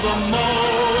The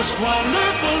most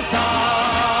wonderful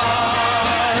time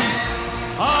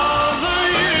of the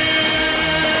year.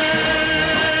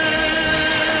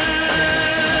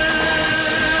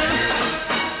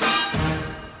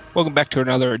 Welcome back to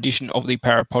another edition of the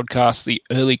Para Podcast, the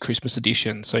early Christmas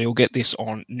edition. So you'll get this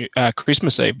on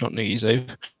Christmas Eve, not New Year's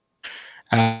Eve.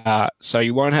 So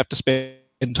you won't have to spend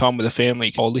time with the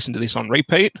family or listen to this on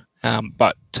repeat.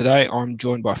 But today I'm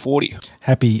joined by 40.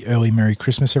 Happy early Merry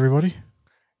Christmas, everybody.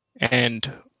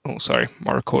 And, oh, sorry,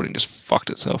 my recording just fucked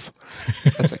itself.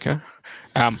 That's okay.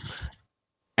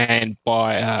 And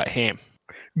by Ham.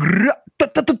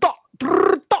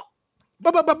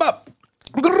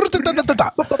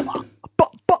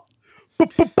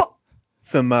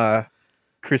 Some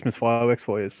Christmas fireworks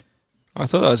for you. I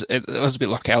thought it was a bit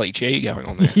like Ali G going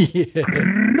on there. Yeah.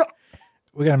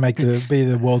 We're going to be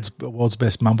the world's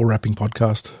best mumble rapping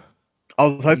podcast. I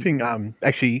was hoping,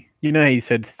 actually, you know how you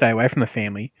said stay away from the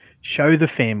family. Show the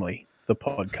family the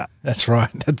podcast. That's right.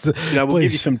 We'll give you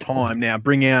some time now.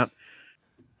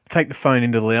 Take the phone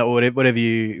into the lounge, whatever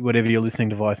your listening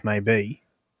device may be.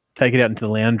 Take it out into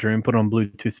the lounge room, put it on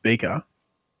Bluetooth speaker,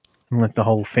 and let the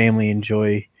whole family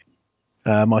enjoy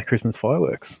my Christmas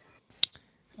fireworks.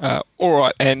 All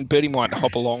right, and Bertie might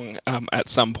hop along at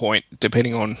some point,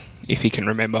 depending on if he can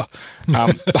remember.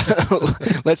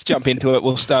 Let's jump into it.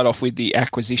 We'll start off with the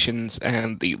acquisitions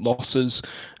and the losses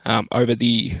over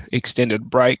the extended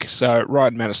break. So,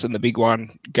 Ryan Madison, the big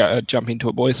one, jump into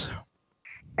it, boys.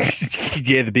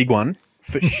 Yeah, the big one,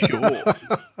 for sure.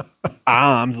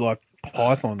 Arms like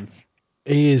pythons.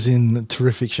 He is in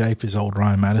terrific shape, his old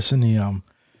Ryan Madison.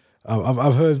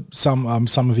 I've heard some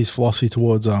of his philosophy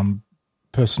towards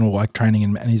personal training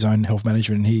and his own health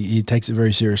management. He takes it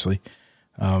very seriously.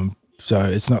 So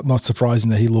it's not surprising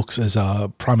that he looks as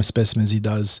prime a specimen as he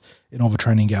does in all the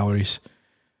training galleries.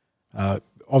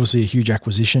 Obviously a huge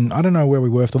acquisition. I don't know where we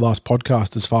were for the last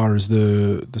podcast as far as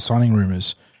the signing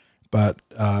rumours, but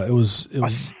it was. I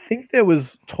think there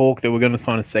was talk that we're going to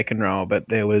sign a second row, but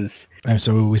there was. And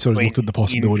so we sort of looked at the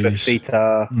possibilities.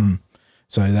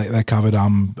 So they covered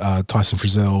Tyson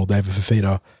Frizzell, David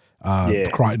Fafita,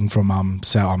 Crichton from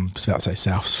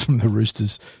Souths from the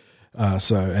Roosters.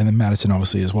 And then Madison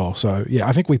obviously as well. So yeah,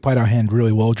 I think we played our hand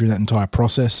really well during that entire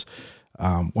process.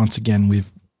 Once again,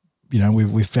 we've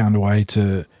found a way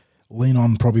to lean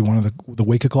on probably one of the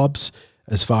weaker clubs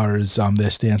as far as their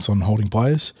stance on holding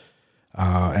players.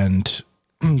 And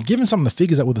given some of the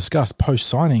figures that were discussed post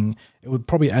signing, it would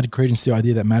probably add credence to the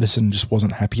idea that Madison just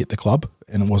wasn't happy at the club,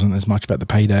 and it wasn't as much about the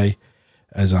payday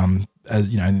as in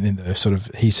the sort of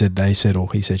he said, they said,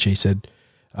 or he said, she said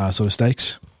sort of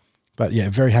stakes. But yeah,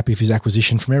 very happy with his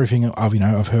acquisition. From everything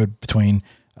I've heard between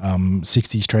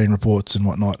 60s trading reports and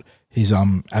whatnot, he's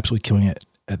absolutely killing it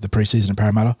at the preseason at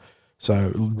Parramatta.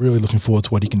 So really looking forward to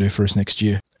what he can do for us next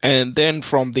year. And then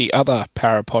from the other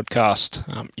Para podcast,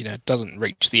 it doesn't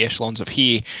reach the echelons of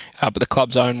here, but the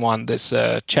club's own one, there's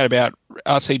a chat about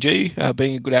RCG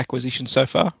being a good acquisition so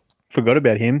far. Forgot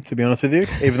about him, to be honest with you,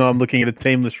 even though I'm looking at a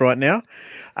team list right now.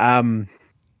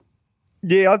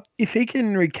 If he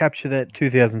can recapture that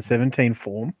 2017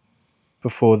 form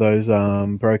before those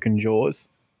broken jaws,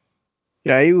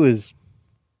 he was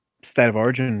state of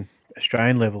origin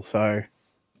Australian level. So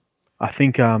I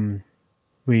think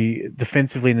we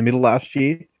defensively in the middle last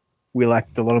year, we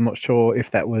lacked a lot. I'm not sure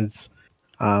if that was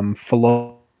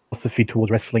philosophy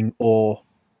towards wrestling or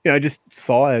just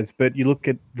size. But you look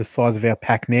at the size of our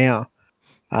pack now.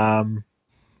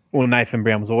 Nathan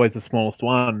Brown was always the smallest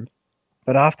one,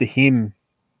 but after him,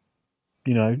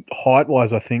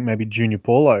 height-wise, I think maybe Junior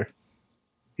Paulo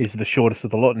is the shortest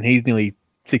of the lot, and he's nearly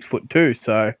 6'2".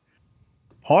 So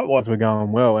height-wise, we're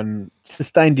going well, and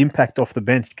sustained impact off the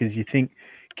bench because you think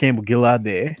Campbell Gillard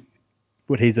there,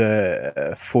 but he's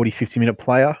a 40, 50-minute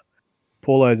player.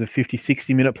 Paulo's a 50,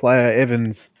 60-minute player.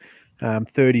 Evans,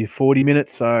 30 to 40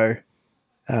 minutes. So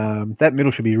that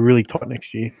middle should be really tight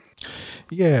next year.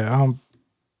 Yeah,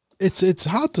 it's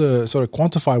hard to sort of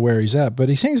quantify where he's at, but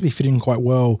he seems to be fitting quite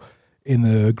well in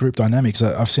the group dynamics.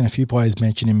 I've seen a few players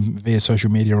mention him via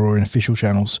social media or in official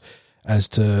channels as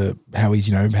to how he's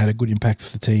had a good impact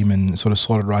for the team and sort of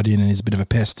slotted right in and is a bit of a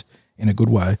pest in a good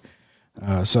way.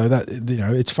 So that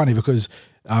it's funny because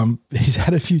he's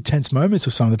had a few tense moments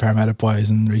with some of the Parramatta players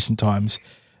in recent times.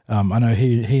 I know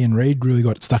he and Reid really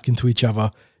got stuck into each other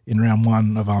in round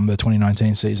one of the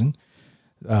 2019 season.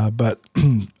 But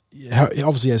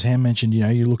obviously, as Ham mentioned,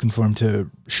 you're looking for him to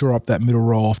shore up that middle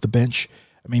role off the bench.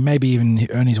 I mean, maybe even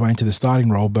earn his way into the starting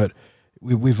role, but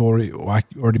we've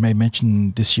already made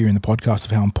mention this year in the podcast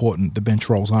of how important the bench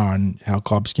roles are and how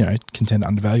clubs can tend to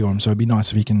undervalue him. So it'd be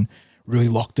nice if he can really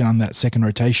lock down that second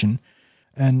rotation.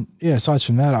 And yeah, aside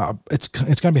from that, it's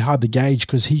going to be hard to gauge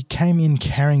because he came in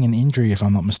carrying an injury, if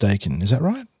I'm not mistaken. Is that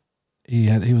right?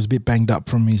 He was a bit banged up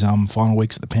from his final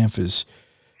weeks at the Panthers,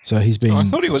 so he's been. I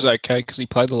thought he was okay because he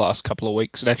played the last couple of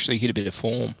weeks and actually hit a bit of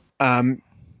form.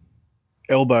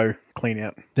 Elbow clean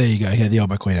out. There you go. Yeah, the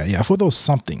elbow clean out. Yeah, I thought there was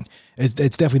something. It's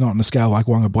definitely not on the scale like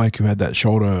Wanga Blake, who had that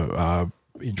shoulder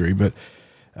injury, but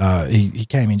he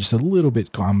came in just a little bit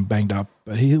banged up,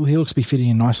 but he looks to be fitting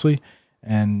in nicely.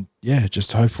 And yeah,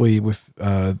 just hopefully with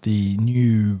the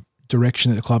new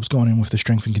direction that the club's gone in with the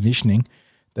strength and conditioning,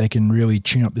 they can really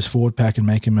tune up this forward pack and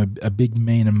make him a big,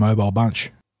 mean and mobile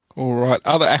bunch. All right.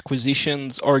 Other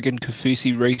acquisitions, Oregon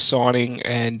Kaufusi re-signing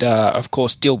and, of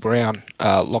course, Dill Brown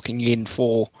locking in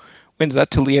for, when's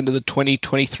that, till the end of the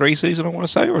 2023 season, I want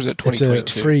to say, or is it 2022?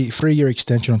 It's a three-year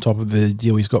extension on top of the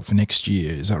deal he's got for next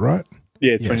year. Is that right?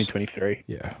 Yeah, 2023.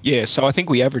 Yeah. Yeah, so I think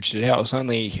we averaged it out. It was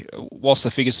only, whilst the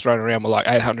figures thrown around were like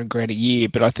 $800,000 a year,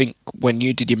 but I think when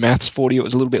you did your maths, 40, it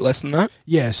was a little bit less than that.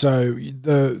 Yeah, so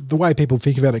the way people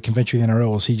think about it conventionally in the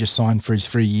NRL is he just signed for his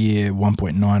 3-year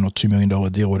 $1.9 or $2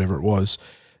 million deal, whatever it was.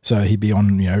 So he'd be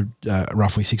on,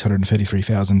 roughly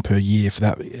 $633,000 per year for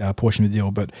that portion of the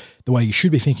deal. But the way you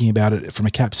should be thinking about it from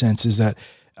a cap sense is that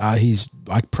his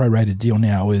prorated deal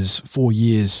now is 4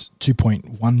 years,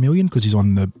 $2.1 million because he's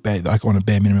on on a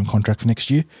bare minimum contract for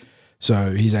next year.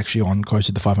 So he's actually on close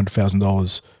to the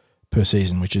 $500,000 per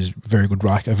season, which is very good.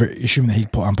 Right, assuming that he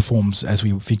performs as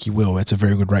we think he will, it's a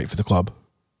very good rate for the club.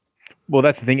 Well,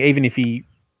 that's the thing. Even if he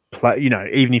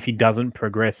even if he doesn't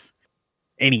progress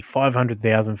any,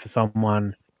 $500,000 for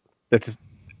someone that's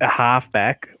a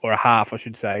halfback or a half, I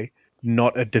should say,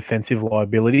 not a defensive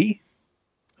liability.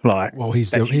 Well,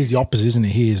 he's the opposite, isn't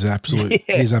he? He is an absolute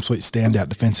standout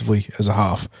defensively as a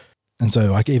half, and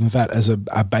so even that as a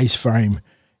base frame,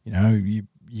 you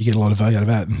get a lot of value out of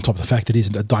that. On top of the fact that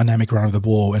he's a dynamic runner of the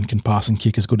ball and can pass and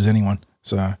kick as good as anyone.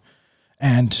 So,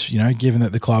 and given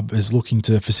that the club is looking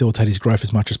to facilitate his growth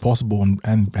as much as possible,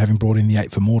 and having brought in the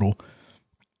 8 for Mortal,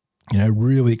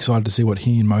 really excited to see what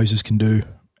he and Moses can do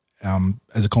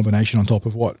as a combination on top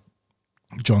of what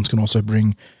Johns can also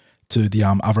bring to the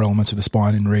other elements of the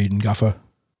spine in Reed and Guffer.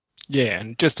 Yeah,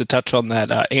 and just to touch on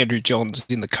that, Andrew Johns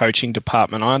in the coaching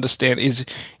department, I understand, is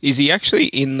he actually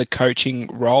in the coaching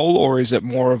role, or is it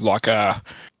more of like a,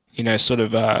 sort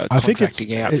of I think it's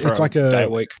like a day a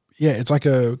week? Yeah, it's like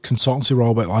a consultancy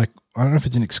role, but I don't know if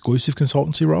it's an exclusive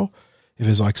consultancy role, if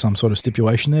there's like some sort of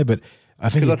stipulation there, but I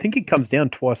think it comes down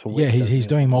twice a week. Yeah, he's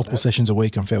doing multiple sessions a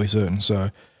week, I'm fairly certain,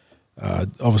 so...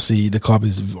 obviously, the club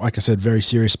is, like I said, very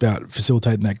serious about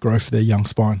facilitating that growth for their young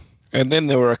spine. And then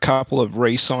there were a couple of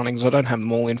re-signings. I don't have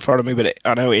them all in front of me, but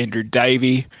I know Andrew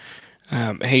Davey,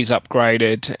 he's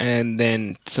upgraded, and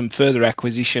then some further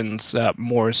acquisitions,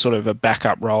 more as sort of a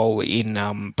backup role in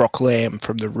Brock Lamb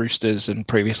from the Roosters and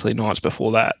previously Knights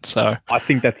before that. So I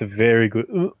think that's a very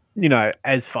good,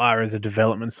 as far as a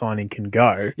development signing can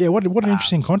go. Yeah, what an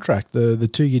interesting contract. The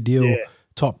 2-year deal,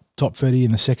 top 30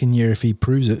 in the second year if he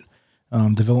proves it.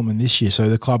 Development this year, so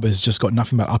the club has just got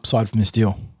nothing but upside from this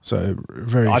deal. So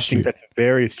very astute. I think that's a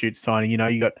very astute signing. You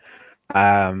got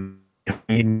a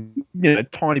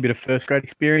tiny bit of first grade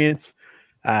experience.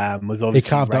 Was obviously he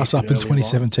carved us up in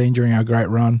 2017 during our great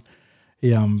run.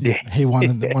 He won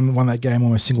that game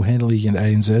almost single handedly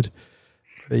against ANZ.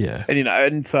 But yeah,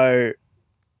 and so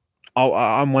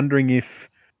I'm wondering if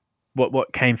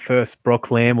what came first,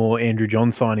 Brock Lamb or Andrew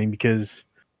Johns signing, because.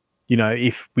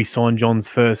 If we signed Johns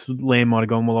first, Lamb might have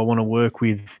gone, well, I want to work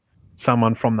with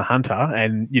someone from the Hunter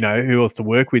and, who else to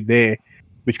work with there,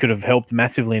 which could have helped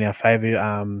massively in our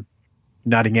favour,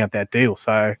 nutting out that deal.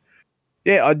 So,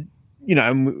 yeah,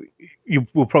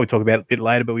 we'll probably talk about it a bit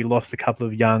later, but we lost a couple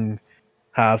of young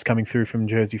halves coming through from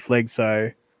Jersey Flegg. So,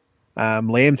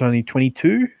 Lamb's only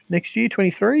 22 next year,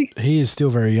 23. He is still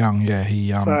very young,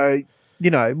 yeah. So,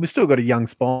 we've still got a young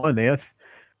spine there.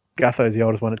 Gutho's the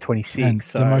oldest one at 26. And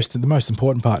so. the most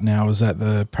important part now is that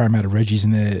the Parramatta Reggies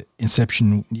in their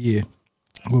inception year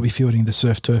will be fielding the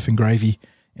surf, turf and gravy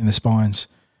in the spines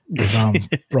with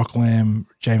Brock Lamb,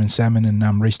 Jamin Salmon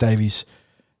and Rhys Davies.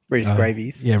 Rhys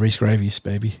Gravies. Yeah, Rhys Gravies,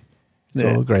 baby. It's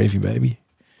all gravy, baby.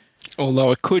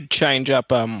 Although it could change up,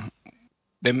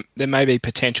 there may be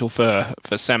potential for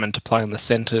Salmon to play in the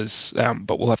centres,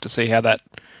 but we'll have to see how that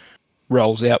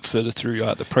rolls out further through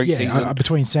the pre-season. Yeah,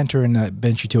 between centre and that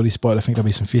bench utility spot, I think there'll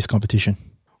be some fierce competition.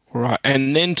 Right,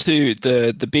 and then to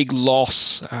the big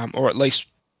loss, or at least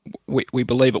we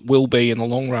believe it will be in the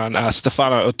long run,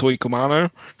 Stefano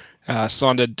Otuikumano,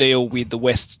 signed a deal with the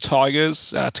West Tigers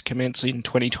to commence in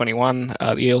 2021.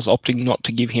 The Eels opting not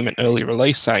to give him an early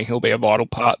release, saying he'll be a vital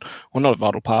part, well, not a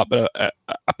vital part, but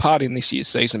a part in this year's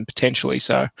season potentially.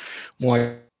 So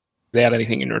why without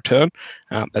anything in return?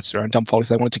 That's their own dumb fault if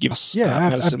they wanted to give us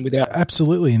Madison without.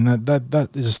 Absolutely, and that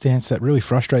is a stance that really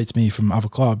frustrates me from other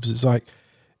clubs. It's like,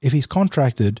 if he's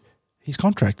contracted, he's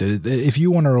contracted. If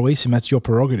you want to release him, that's your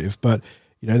prerogative. But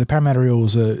the Parramatta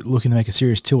Eels are looking to make a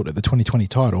serious tilt at the 2020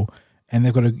 title, and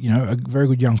they've got a very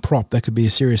good young prop that could be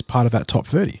a serious part of that top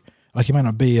 30. Like, he might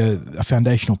not be a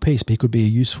foundational piece, but he could be a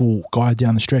useful guy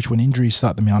down the stretch when injuries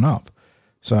start to mount up.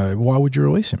 So why would you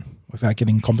release him without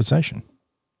getting compensation?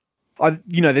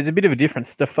 There's a bit of a difference.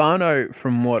 Stefano,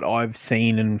 from what I've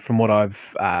seen and from what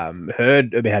I've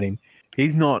heard about him,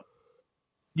 he's not,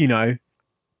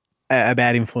 a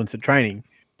bad influence at training.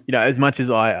 As much as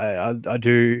I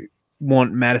do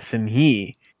want Madison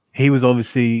here, he was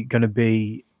obviously going to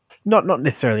be not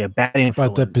necessarily a bad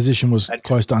influence. But the position was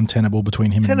close to untenable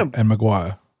between him and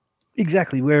Maguire.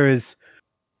 Exactly. Whereas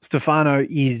Stefano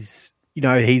is,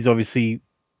 he's obviously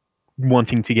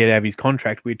wanting to get out of his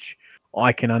contract, which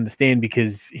I can understand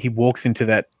because he walks into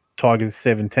that Tigers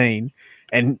 17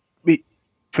 and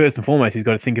first and foremost, he's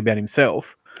got to think about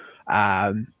himself.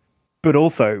 But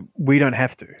also, we don't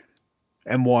have to.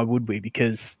 And why would we?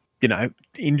 Because,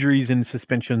 injuries and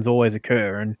suspensions always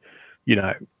occur and,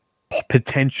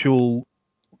 potential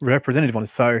representative on it.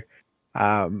 So,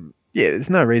 there's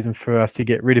no reason for us to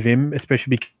get rid of him,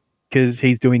 especially because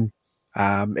he's doing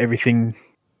everything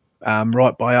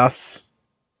right by us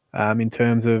in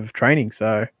terms of training.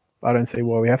 So I don't see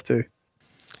why we have to.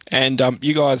 And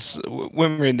you guys,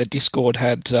 when we were in the Discord,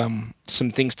 had some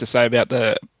things to say about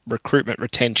the recruitment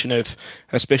retention of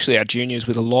especially our juniors,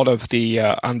 with a lot of the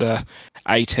under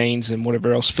 18s and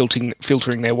whatever else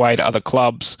filtering their way to other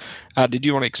clubs. Did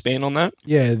you want to expand on that?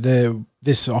 Yeah,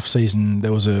 this off-season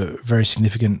there was a very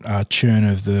significant churn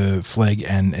of the Flegg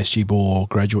and SG Ball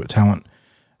graduate talent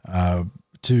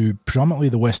to predominantly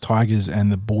the West Tigers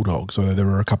and the Bulldogs, although there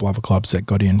were a couple other clubs that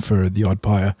got in for the odd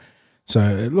player. So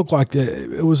it looked like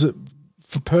it was it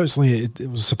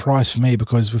was a surprise for me,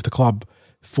 because with the club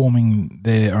forming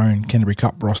their own Canterbury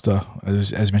Cup roster,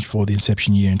 as mentioned before, the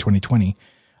inception year in 2020,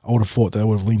 I would have thought they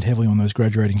would have leaned heavily on those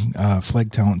graduating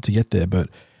Flegg talent to get there, but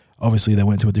obviously they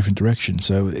went to a different direction.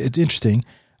 So it's interesting.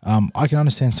 I can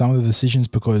understand some of the decisions,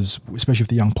 because especially with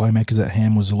the young playmakers that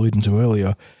Ham was alluding to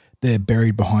earlier, they're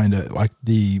buried behind it, like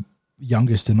the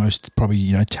youngest and most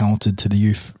probably talented to the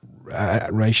youth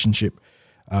relationship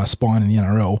spine in the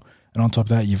NRL. And on top of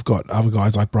that, you've got other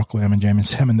guys like Brock Lamb and Jamin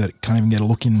Salmon that can't even get a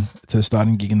look in to the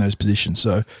starting gig in those positions.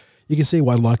 So you can see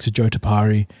why the likes of Joe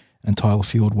Tapari and Tyler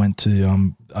Field went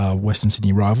to Western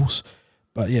Sydney rivals.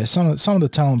 But yeah, some of the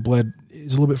talent bled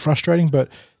is a little bit frustrating, but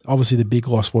obviously the big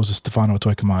loss was the Stefano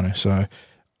Toikamano. So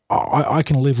I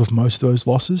can live with most of those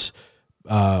losses,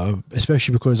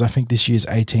 especially because I think this year's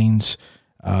 18s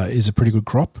is a pretty good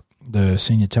crop, the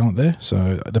senior talent there.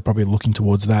 So they're probably looking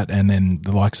towards that, and then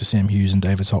the likes of Sam Hughes and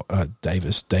David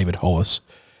Hollis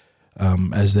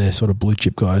as their sort of blue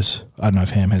chip guys. I don't know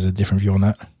if Ham has a different view on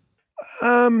that.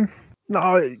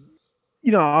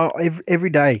 No, every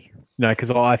day,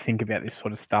 because I think about this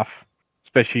sort of stuff,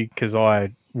 especially because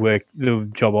the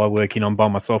job I work in, I'm by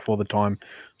myself all the time.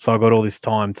 So I got all this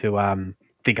time to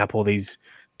think up all these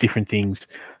different things.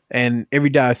 And every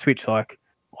day I switch, I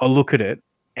look at it,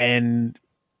 and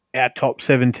our top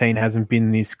 17 hasn't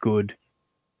been this good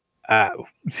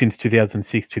since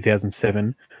 2006,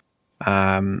 2007.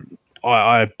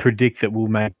 I predict that we'll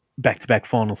make back-to-back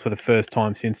finals for the first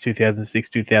time since 2006,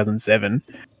 2007.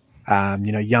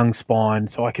 Young spine.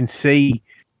 So I can see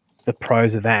the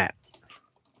pros of that.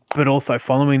 But also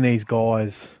following these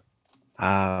guys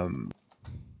from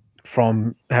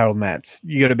Harold Matts,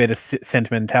 you got a better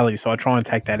sentimentality. So I try and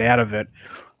take that out of it.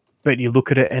 But you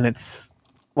look at it, and it's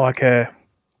like a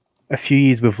few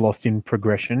years we've lost in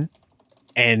progression.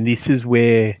 And this is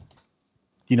where,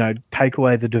 take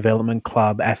away the development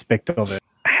club aspect of it.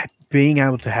 Being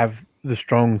able to have the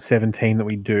strong 17 that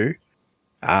we do,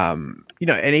 and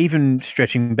even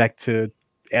stretching back to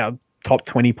our top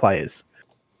 20 players,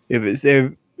 it's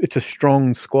a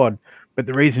strong squad. But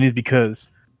the reason is because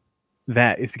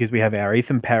we have our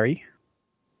Ethan Parry,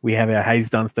 we have our Hayes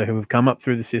Dunster, who have come up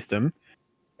through the system,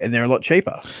 and they're a lot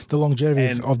cheaper. The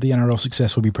longevity of the NRL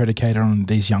success will be predicated on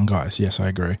these young guys. Yes, I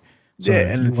agree. So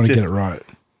and you want to get it right.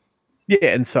 Yeah,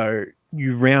 and so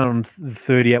you round the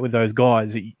 30 out with those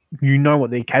guys. You know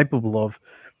what they're capable of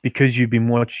because you've been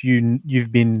I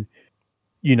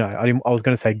was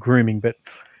going to say grooming, but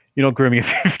You're not grooming a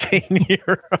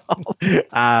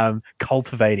 15-year-old.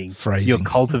 Cultivating. Phrasing. You're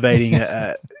cultivating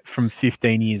from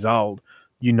 15 years old.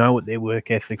 You know what their work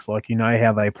ethic's like. You know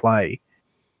how they play.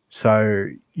 So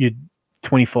you're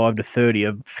 25 to 30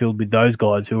 are filled with those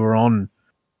guys who are on,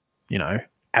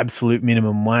 absolute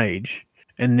minimum wage.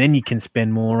 And then you can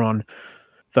spend more on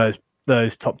those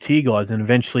top tier guys. And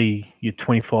eventually your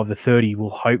 25 to 30 will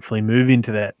hopefully move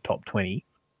into that top 20.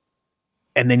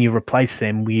 And then you replace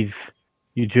them with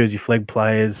your Jersey Flegg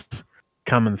players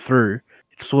coming through.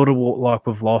 It's sort of like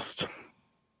we've lost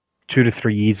 2 to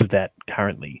 3 years of that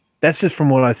currently. That's just from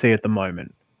what I see at the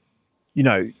moment.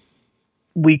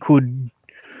 We could,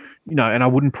 and I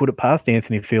wouldn't put it past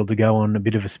Anthony Field to go on a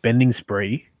bit of a spending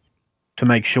spree to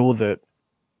make sure that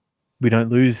we don't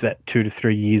lose that 2 to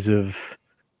 3 years of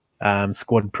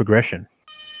squad progression.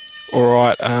 All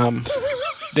right.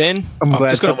 Then I'm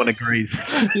glad someone agrees.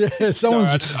 Yeah,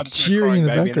 someone's cheering in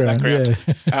the background.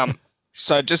 Yeah.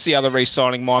 So just the other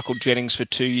re-signing, Michael Jennings for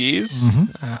 2 years.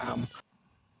 Mm-hmm.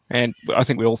 And I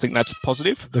think we all think that's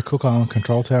positive. The Cook Island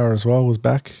Control Tower as well was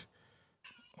back.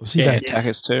 Was he back?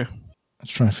 Tackers too. I was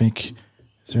trying to think.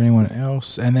 Is there anyone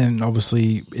else? And then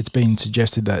obviously it's been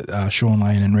suggested that Sean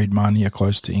Lane and Reid Marnie are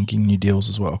close to inking new deals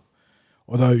as well.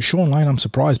 Although Sean Lane, I'm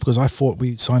surprised because I thought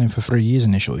we'd sign him for 3 years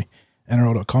initially.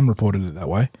 NRL.com reported it that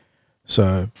way.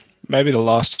 So maybe the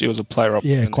last deal was a player option.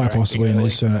 Yeah, quite possibly. And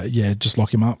they just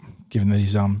lock him up, given that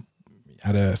he's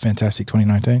had a fantastic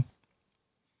 2019.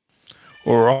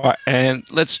 All right, and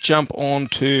let's jump on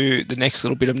to the next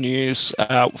little bit of news.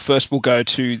 First, we'll go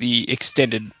to the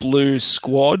extended Blues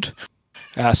squad.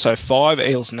 So 5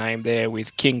 Eels named there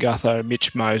with King Gutho,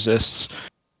 Mitch Moses.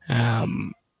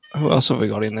 Who else have we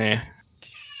got in there?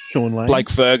 Sean Lane. Blake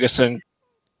Ferguson,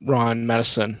 Ryan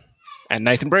Madison, and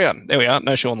Nathan Brown. There we are.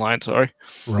 No Sean Lane, sorry.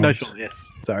 Robbed. No Sean, yes.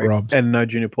 Sorry. Robbed. And no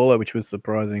Junior Paulo, which was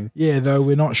surprising. Yeah, though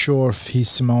we're not sure if his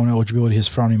Samoan eligibility has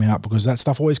thrown him out because that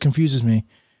stuff always confuses me.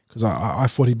 Because I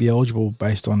thought he'd be eligible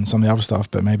based on some of the other stuff,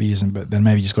 but maybe he isn't. But then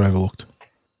maybe he just got overlooked.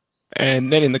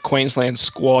 And then in the Queensland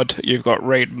squad, you've got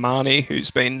Reid Marnie,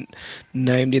 who's been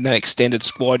named in that extended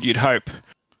squad. You'd hope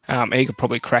he could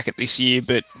probably crack it this year,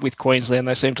 but with Queensland,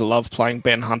 they seem to love playing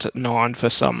Ben Hunt at 9 for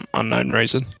some unknown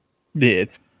reason. Yeah,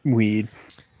 it's weird.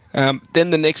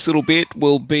 Then the next little bit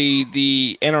will be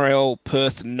the NRL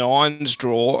Perth Nines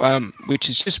draw, which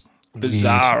is just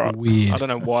bizarre. Weird. I don't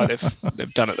know why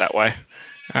they've done it that way.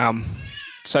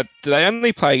 So do they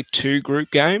only play 2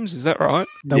 group games? Is that right?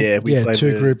 We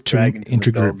 2 group, 2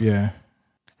 intergroup. Yeah.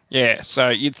 Yeah. So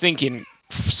you'd think in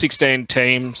 16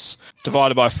 teams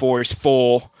divided by 4 is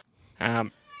 4. I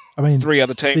mean, 3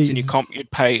 other teams in your comp,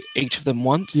 you'd pay each of them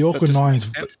once. The Auckland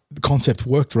Nines, the concept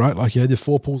worked, right? Like you had your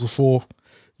 4 pools of 4.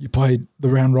 You played the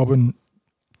round robin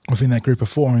within that group of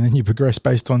 4, and then you progress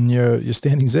based on your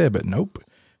standings there. But nope,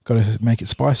 got to make it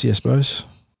spicy, I suppose.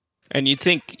 And you'd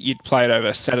think you'd play it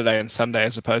over Saturday and Sunday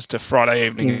as opposed to Friday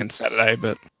evening and Saturday,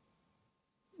 but...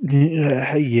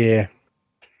 Yeah.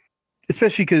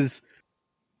 Especially because,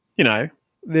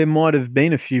 there might have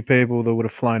been a few people that would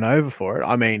have flown over for it.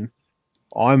 I mean,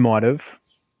 I might have.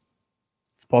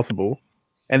 It's possible.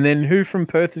 And then who from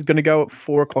Perth is going to go at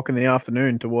 4 o'clock in the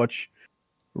afternoon to watch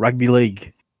rugby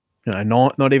league?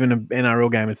 Not even an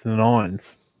NRL game, it's the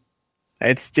Nines.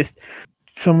 It's just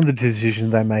some of the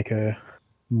decisions they make are...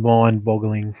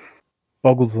 mind-boggling.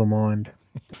 Boggles the mind.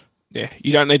 Yeah,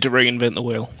 you don't need to reinvent the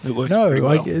wheel. It works no, pretty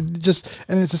like well. and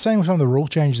it's the same with some of the rule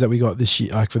changes that we got this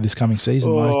year, like for this coming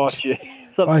season. I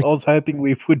was hoping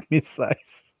we would miss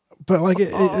those. But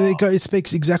it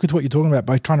speaks exactly to what you're talking about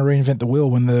by trying to reinvent the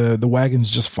wheel when the wagon's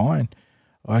just fine.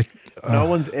 No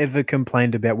one's ever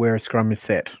complained about where a scrum is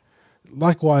set.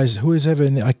 Likewise,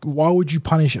 why would you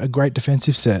punish a great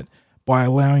defensive set by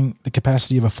allowing the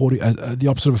capacity of a 40, the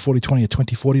opposite of a 40-20, a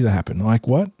 20-40 to happen? Like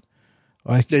what?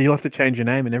 You'll have to change your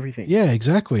name and everything. Yeah,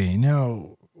 exactly.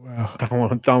 No, don't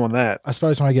want that. I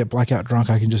suppose when I get blackout drunk,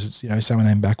 I can just say my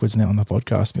name backwards now on the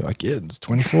podcast and be like, yeah, it's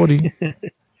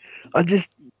 20-40.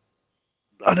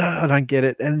 I don't get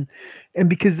it, and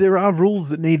because there are rules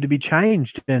that need to be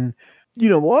changed, and you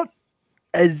know what?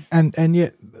 And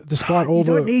yet, despite all you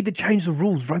don't need to change the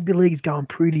rules. Rugby league is going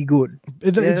pretty good.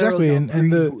 Exactly, and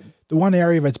the one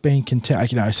area that's been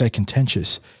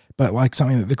contentious, but like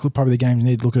something that probably the games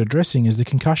need to look at addressing is the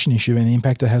concussion issue and the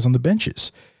impact it has on the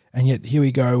benches. And yet here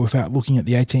we go without looking at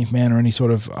the 18th man or any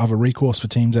sort of other recourse for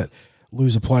teams that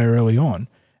lose a player early on.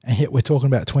 And yet we're talking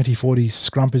about 20-40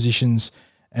 scrum positions,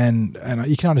 and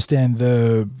you can understand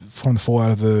from the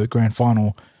fallout of the grand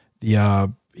final,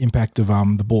 the impact of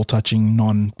the ball touching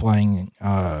non-playing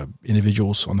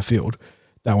individuals on the field.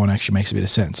 That one actually makes a bit of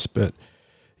sense, but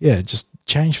yeah, just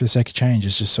change for the sake of change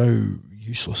is just so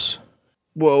useless.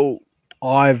 Well,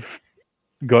 I've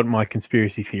got my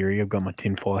conspiracy theory. I've got my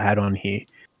tinfoil hat on here.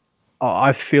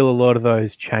 I feel a lot of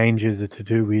those changes are to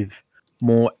do with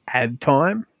more ad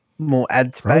time, more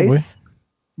ad space, Probably.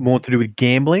 more to do with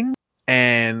gambling.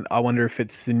 And I wonder if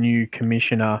it's the new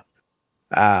commissioner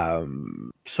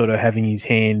sort of having his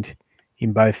hand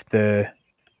in both the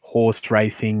horse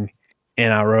racing,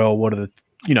 NRL. What are the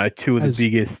two of the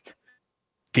biggest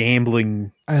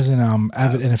gambling? As an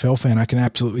avid NFL fan, I can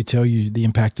absolutely tell you the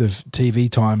impact of TV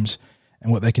times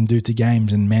and what they can do to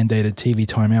games and mandated TV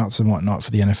timeouts and whatnot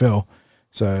for the NFL.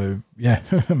 So yeah,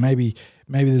 maybe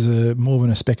there's more than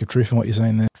a speck of truth in what you're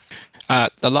saying there.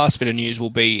 The last bit of news will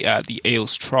be the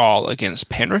Eels trial against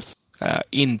Penrith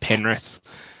in Penrith.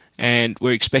 And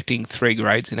we're expecting 3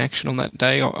 grades in action on that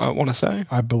day, I want to say.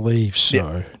 I believe so.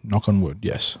 Yeah. Knock on wood,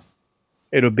 yes.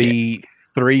 It'll be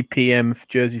 3 p.m. for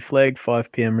Jersey Flag,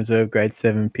 5 p.m. reserve grade,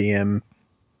 7 p.m.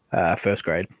 First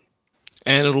grade.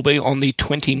 And it'll be on the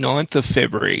 29th of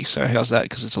February. So how's that?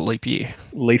 Because it's a leap year.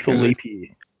 Lethal leap year.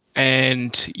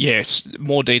 And yes,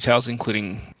 more details,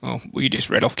 including, we just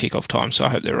read off kickoff time, so I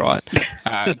hope they're right.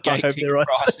 Gate ticket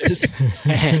prices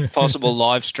and possible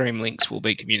live stream links will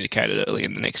be communicated early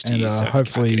in the next year. And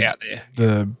hopefully out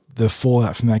there. The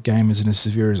fallout from that game isn't as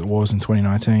severe as it was in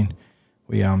 2019.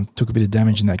 We took a bit of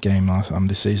damage in that game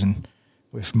this season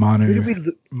with Manu,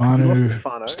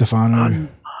 Stefano,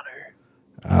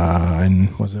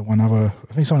 and was there one other?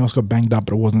 I think someone else got banged up,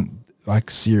 but it wasn't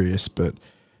serious, but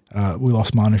we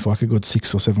lost Manu for a good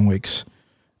 6 or 7 weeks.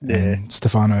 Yeah. And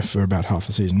Stefano for about half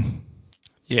the season.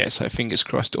 Yeah, so fingers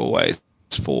crossed always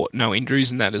for no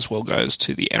injuries, and that as well goes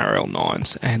to the NRL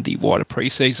 9s and the wider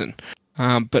pre-season.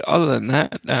 But other than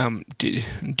that, do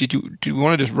you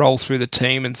want to just roll through the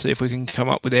team and see if we can come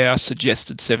up with our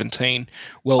suggested 17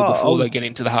 before they get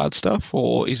into the hard stuff,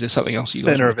 or is there something else you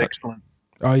guys Centre want of excellence.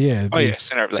 Oh yeah,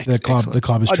 Centre of the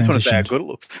club has transitioned. I just want to say how good it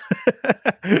looks.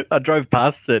 I drove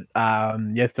past it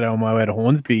yesterday on my way to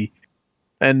Hornsby,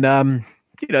 and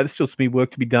there's still some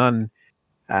work to be done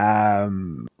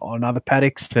on other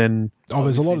paddocks. And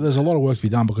there's a lot of work to be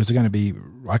done because they're going to be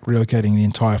relocating the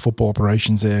entire football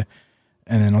operations there,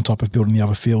 and then on top of building the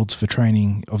other fields for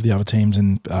training of the other teams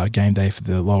and game day for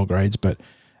the lower grades. But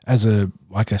as a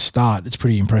start, it's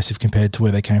pretty impressive compared to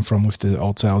where they came from with the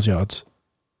old sales yards.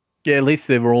 Yeah, at least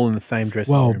they were all in the same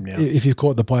dressing room now. If you've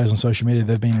caught the players on social media,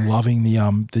 they've been loving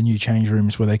the new change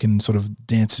rooms where they can sort of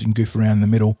dance and goof around in the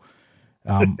middle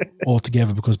all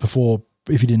together. Because before,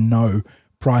 if you didn't know,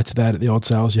 prior to that at the old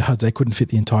sales yards, they couldn't fit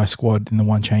the entire squad in the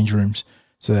one change rooms.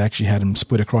 So they actually had them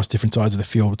split across different sides of the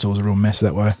field. So it was a real mess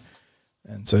that way.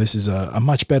 And so this is a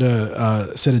much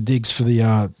better set of digs for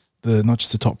the not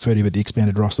just the top 30, but the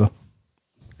expanded roster.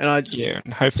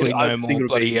 And hopefully no more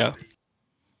bloody...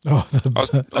 I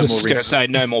was just going to say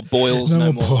no more boils,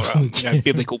 no more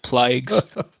biblical plagues.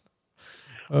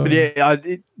 But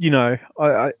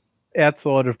I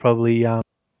outside of probably the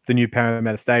new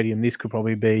Parramatta Stadium, this could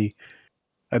probably be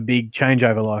a big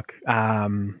changeover,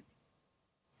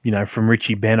 from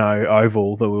Richie Beno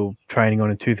Oval that we were training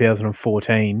on in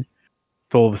 2014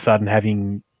 to all of a sudden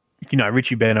having,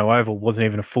 Richie Beno Oval wasn't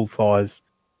even a full-size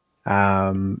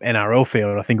NRL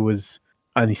field. I think it was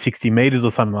only 60 metres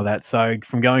or something like that. So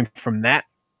from going from that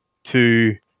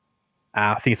to,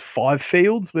 I think it's 5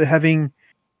 fields, we're having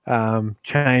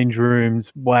change rooms,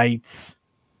 weights.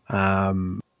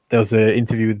 There was an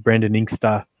interview with Brendan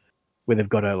Inkster where they've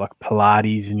got a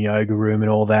Pilates and yoga room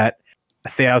and all that,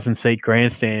 1,000-seat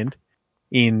grandstand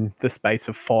in the space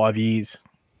of 5 years.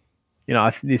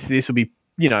 This will be,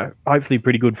 hopefully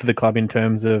pretty good for the club in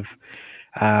terms of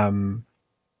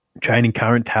training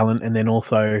current talent and then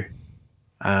also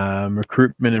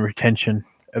recruitment and retention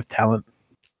of talent.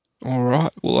 All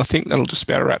right. Well, I think that'll just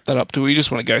about wrap that up. Do we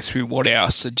just want to go through what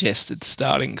our suggested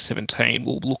starting 17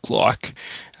 will look like,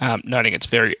 noting it's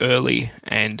very early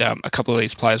and a couple of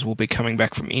these players will be coming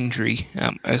back from injury,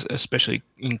 especially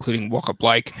including Walker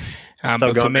Blake. So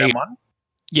but for me, round one?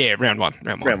 Yeah, round one,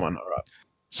 all right.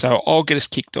 So I'll get us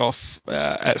kicked off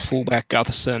at fullback,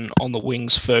 Gutherson, on the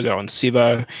wings, Fergo and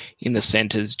Sivo, in the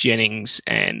centres, Jennings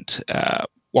and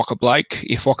Walker Blake.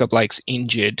 If Walker Blake's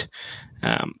injured,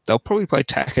 they'll probably play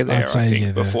Tacker there,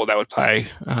 before they would play.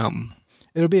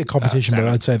 It'll be a competition, but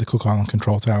I'd say the Cook Island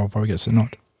Control Tower will probably get the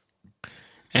nod.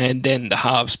 And then the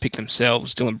halves pick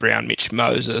themselves, Dylan Brown, Mitch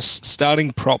Moses.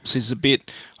 Starting props is a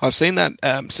bit... I've seen that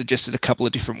suggested a couple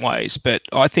of different ways, but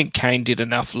I think Kane did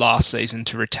enough last season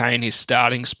to retain his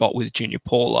starting spot with Junior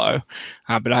Paulo.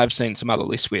 But I have seen some other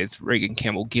lists with Regan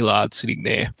Campbell-Gillard sitting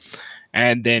there.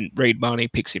 And then Reed Mahoney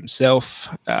picks himself.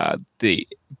 The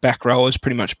back rowers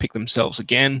pretty much pick themselves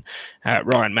again.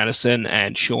 Ryan Madison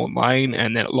and Sean Lane,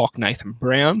 and then at lock Nathan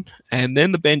Brown. And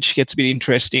then the bench gets a bit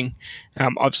interesting.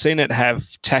 I've seen it have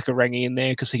Takarangi in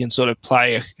there because he can sort of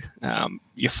play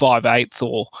your 5/8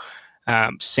 or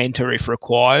centre if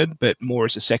required, but more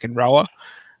as a second rower.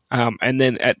 And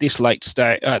then at this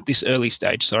early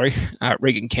stage,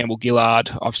 Regan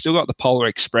Campbell-Gillard. I've still got the Polar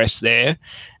Express there.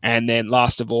 And then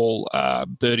last of all,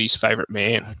 Birdie's favourite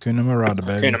man. Kuna Murata,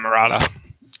 baby. Kuna Murata.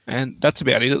 And that's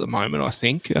about it at the moment, I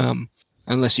think,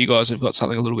 unless you guys have got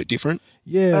something a little bit different.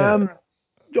 Yeah.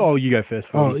 You go first.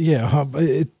 Oh, yeah.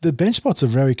 The bench spots are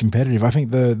very competitive. I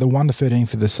think the 1 to 13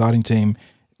 for the starting team,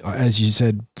 as you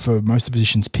said, for most of the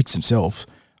positions, picks himself.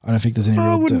 I don't think there's any real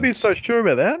I wouldn't be so sure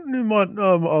about that. It might,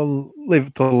 I'll leave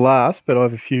it to last, but I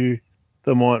have a few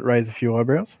that might raise a few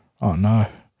eyebrows. Oh, no.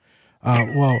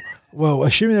 Well,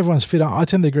 assuming everyone's fit, I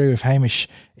tend to agree with Hamish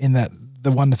in that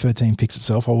the 1 to 13 picks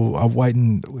itself. I'll wait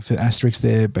with an asterisk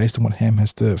there based on what Ham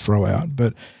has to throw out.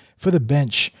 But for the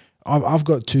bench, I've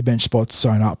got 2 bench spots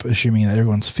sewn up, assuming that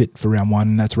everyone's fit for round 1,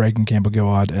 and that's Regan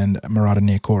Campbell-Gillard and Murata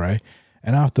Niokore.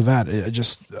 And after that, it's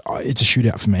a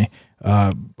shootout for me.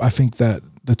 I think that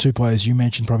the 2 players you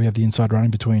mentioned probably have the inside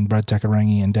running between Brad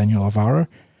Takarangi and Daniel Alvaro.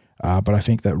 But I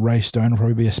think that Ray Stone will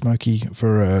probably be a smoky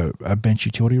for a bench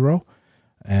utility role.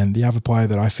 And the other player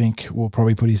that I think will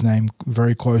probably put his name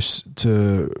very close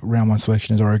to round 1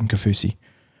 selection is Oregon Kafusi.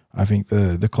 I think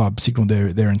the club signalled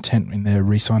their intent in their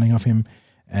re-signing of him.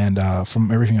 And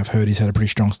from everything I've heard, he's had a pretty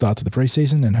strong start to the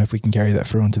preseason, and hopefully can carry that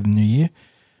through into the new year.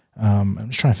 I'm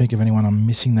just trying to think of anyone I'm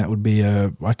missing that would be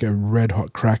a red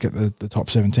hot crack at the top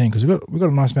 17, because we've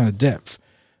got a nice amount of depth,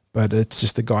 but it's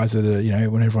just the guys that are,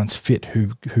 when everyone's fit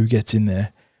who gets in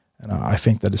there. And I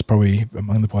think that is probably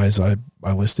among the players I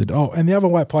listed. Oh, and the other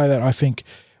white player that I think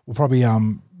will probably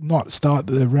not start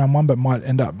the round 1, but might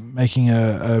end up making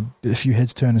a few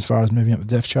heads turn as far as moving up the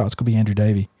depth charts could be Andrew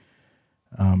Davey.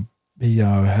 He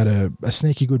had a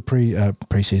sneaky good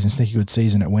preseason, sneaky good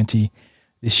season at Wenty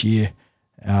this year.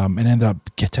 And ended up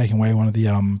taking away one of the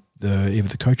either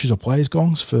the coaches or players'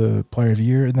 gongs for Player of the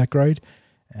Year in that grade.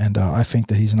 And I think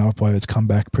that he's another player that's come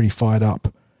back pretty fired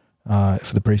up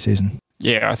for the preseason.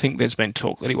 Yeah, I think there's been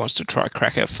talk that he wants to try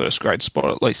crack our first grade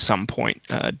spot at least some point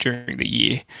during the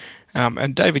year.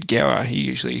 And David Gower, he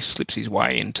usually slips his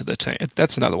way into the team.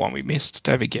 That's another one we missed.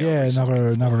 David Gower. Yeah,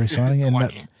 another re-signing, and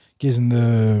that gives him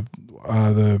the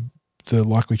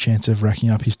likely chance of racking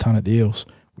up his ton at the Eels,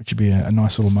 which would be a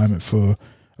nice little moment for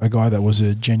a guy that was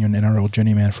a genuine NRL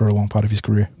journeyman for a long part of his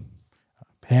career.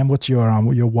 Pam, what's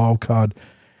your wild card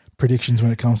predictions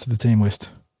when it comes to the team list?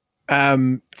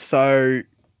 So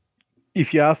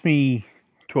if you asked me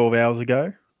 12 hours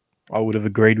ago, I would have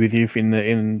agreed with you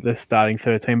in the starting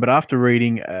 13. But after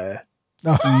reading a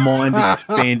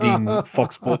mind-expanding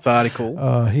Fox Sports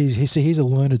article, he's a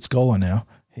learned scholar now.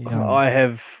 I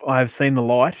have seen the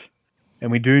light.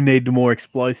 And we do need a more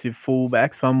explosive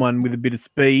fullback, someone with a bit of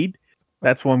speed.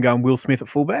 That's why I'm going Will Smith at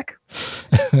fullback.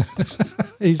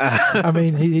 He's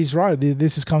right.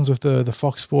 This comes with the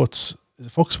Fox Sports. Is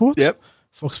it Fox Sports? Yep.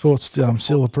 Fox Sports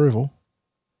seal approval.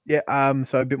 Yeah.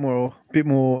 So a bit more.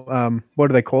 What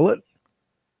do they call it?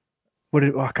 I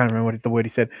can't remember what the word he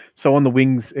said. So on the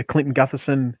wings, Clinton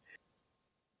Gutherson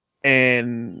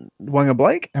and Wanga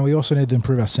Blake. And we also need to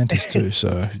improve our centres too.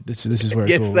 So this is where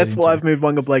it's all. Yes, that's why I've moved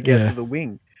Wanga Blake out to the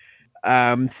wing.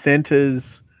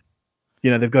 Centres,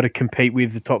 they've got to compete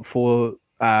with the top 4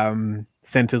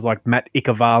 centres like Matt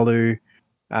Ikavalu,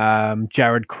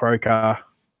 Jared Croker.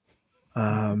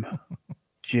 Who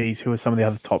are some of the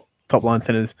other top line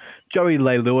centres? Joey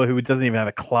Leilua, who doesn't even have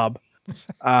a club.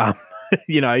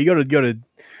 You got to.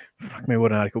 Fuck me,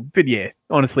 what an article! But yeah,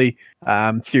 honestly,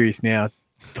 serious now.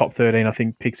 Top 13, I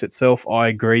think, picks itself. I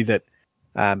agree that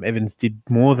Evans did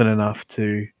more than enough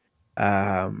to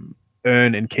earn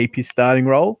and keep his starting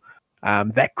role.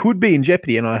 That could be in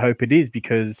jeopardy, and I hope it is,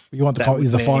 because you want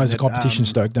the fires of competition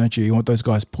stoked, don't you? You want those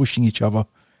guys pushing each other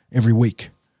every week.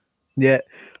 Yeah,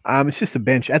 it's just a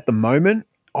bench at the moment.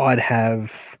 I'm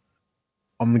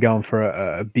going for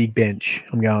a big bench.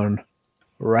 I'm going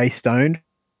Raymond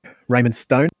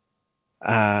Stone.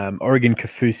 Oregon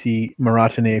Kafusi,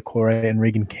 Murata Niokore, and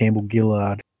Regan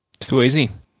Campbell-Gillard. Too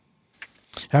easy.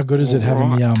 How good is it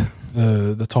having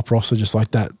the top roster just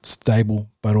like that, stable,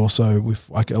 but also with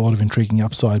like a lot of intriguing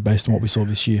upside based on what we saw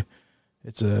this year?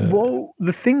 Well,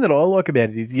 the thing that I like about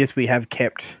it is, yes, we have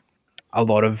kept a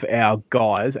lot of our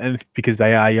guys, and it's because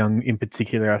they are young, in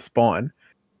particular our spine,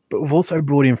 but we've also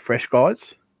brought in fresh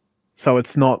guys. So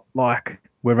it's not like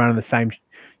we're running the same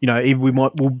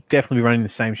we'll definitely be running the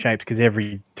same shapes because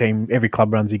every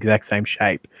club runs the exact same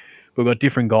shape. We've got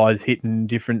different guys hitting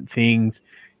different things.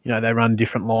 They run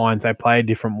different lines. They play a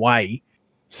different way.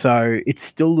 So it's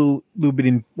still a little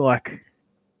bit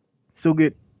still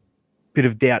get a bit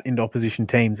of doubt into opposition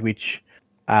teams, which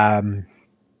I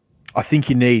think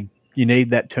you need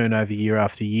that turnover year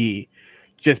after year,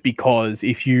 just because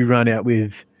if you run out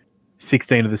with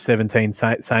 16 of the 17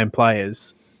 same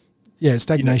players. Yeah,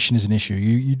 stagnation is an issue.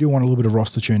 You do want a little bit of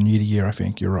roster churn year to year, I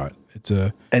think. You're right.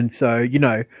 And so,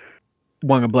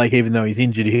 Wonga Blake, even though he's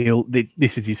injured,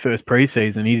 this is his first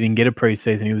preseason. He didn't get a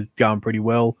preseason. He was going pretty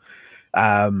well.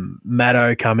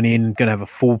 Maddo coming in, going to have a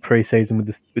full preseason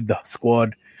with the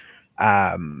squad.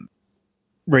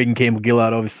 Regan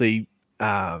Campbell-Gillard obviously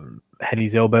had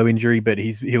his elbow injury, but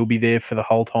he'll be there for the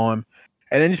whole time.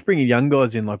 And then just bringing young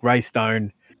guys in like Ray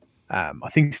Stone. I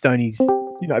think Stoney's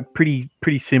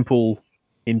pretty simple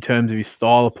in terms of his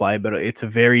style of play, but it's a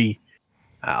very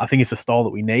I think it's a style that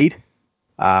we need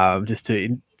just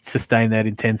to sustain that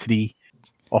intensity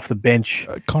off the bench.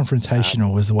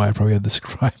 Confrontational is the way I probably would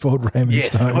describe old Raymond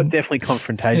Stone. Yes, definitely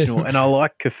confrontational. And I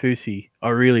like Kaufusi. I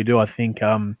really do. I think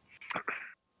I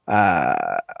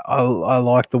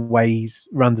like the way he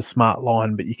runs a smart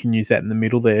line, but you can use that in the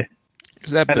middle there.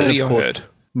 Is that Birdie I heard?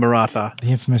 Murata. The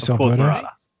infamous Alberto.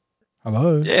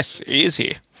 Hello. Yes, he is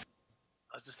here.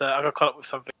 I was just saying, I got caught up with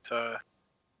something, so...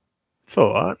 It's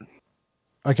all right.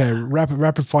 Okay,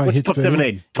 rapid fire hits. Top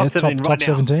 17. Top 17 right now.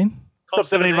 17? Top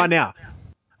 17 right now.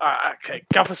 All right, okay.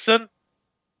 Gufferson,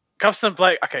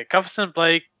 Blake. Okay, Gufferson,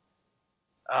 Blake.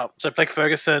 So Blake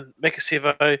Ferguson, Mika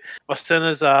Sivo. My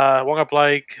centers are Wonga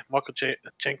Blake, Michael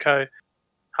Jenko,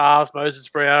 halves Moses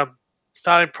Brown.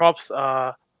 Starting props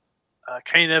are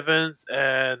Kane Evans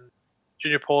and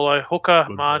Junior Paulo. Hooker,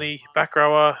 Marnie, back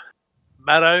rower,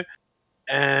 Maddo,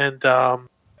 and it's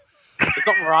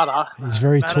not Murata. He's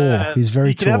very tall. He's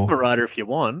very tall. You can have Murata if you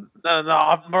want.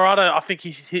 No. Murata, I think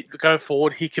going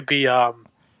forward, he could be another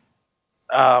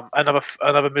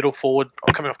middle forward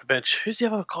coming off the bench. Who's the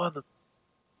other guy?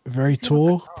 Very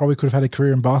tall. Probably could have had a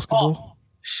career in basketball.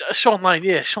 Sean Lane.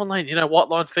 Yeah, Sean Lane. White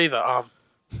line fever.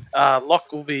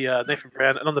 Lock will be Nathan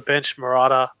Brown, and on the bench,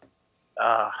 Murata,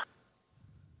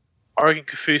 Oregon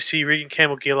Kaufusi, Regan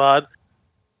Campbell-Gillard,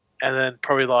 and then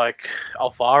probably like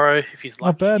Alvaro if he's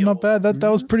lucky. Not bad. That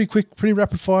was pretty quick, pretty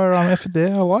rapid fire effort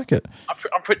there. I like it.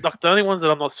 I'm pretty like the only ones that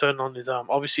I'm not certain on is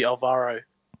obviously Alvaro.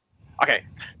 Okay,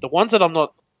 the ones that I'm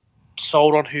not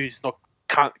sold on who's not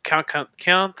can't count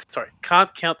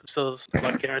themselves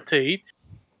like guaranteed.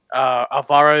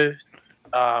 Alvaro,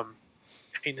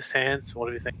 Peter Sands, what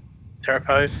do you think?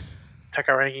 Terapo,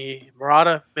 Takarangi,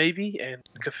 Murata maybe, and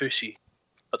Kaufusi.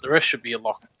 But the rest should be a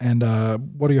lock. And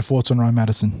what are your thoughts on Ryan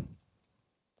Madison?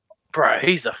 Bro,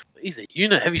 he's a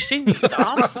unit. Have you seen his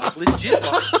arms? Legit.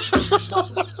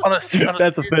 That's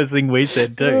the first thing we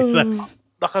said too. So.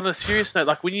 Like on a serious note,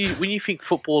 like when you think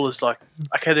footballers, like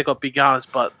okay, they've got big arms,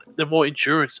 but they're more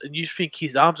endurance, and you think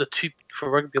his arms are too big for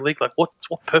rugby league. Like what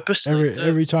purpose?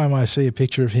 Every time I see a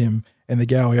picture of him in the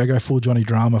gallery, I go full Johnny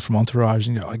Drama from Entourage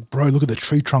and go like, bro, look at the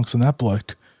tree trunks on that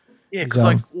bloke. Yeah,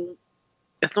 because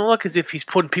it's not like as if he's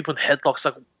putting people in headlocks.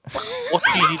 Like what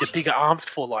do you need the bigger arms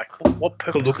for? Like what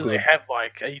purpose do they have?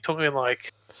 Like are you talking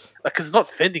like because it's not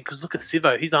fending? Because look at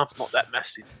Sivo, his arm's not that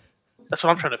massive. That's what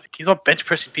I'm trying to think. He's not bench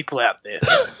pressing people out there.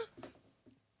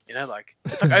 Like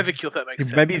it's like overkill if that makes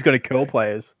sense. Maybe he's going to curl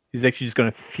players. He's actually just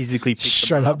going to physically pick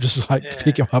straight up, just like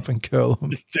pick him up and curl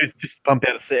them. Just bump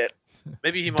out a set.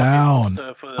 Maybe he might down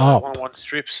be for the one-on-one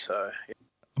strips. So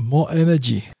more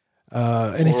energy.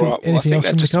 Anything else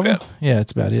from the cover? Yeah,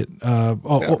 that's about it.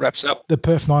 That wraps up the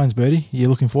Perth Nines, Birdie. You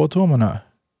looking forward to them or no?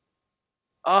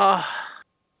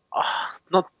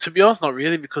 Not to be honest, not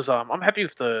really, because I'm happy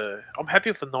with the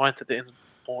Nines at the end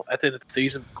of the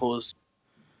season because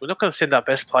we're not going to send our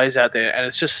best players out there, and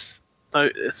it's just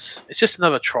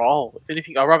another trial. If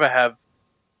anything, I'd rather have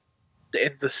the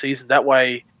end of the season that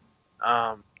way.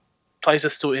 Players are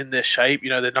still in their shape.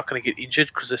 They're not going to get injured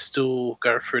because they're still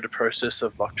going through the process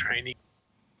of like training.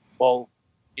 Well,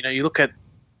 you look at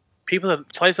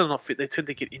players that are not fit, they tend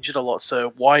to get injured a lot.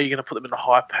 So why are you going to put them in a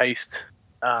high-paced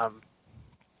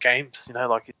games?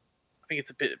 I think it's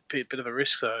a bit of a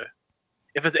risk. So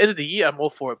if it's the end of the year, I'm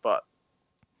all for it, but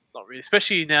not really.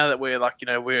 Especially now that we're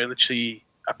we're literally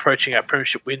approaching our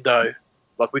premiership window.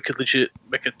 Like we could legit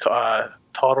make a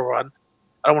title run.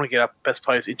 I don't want to get our best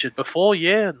players injured before,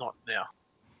 not now.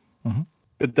 Mm-hmm.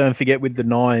 But don't forget with the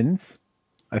Nines,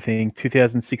 I think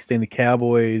 2016 the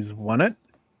Cowboys won it.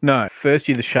 No, first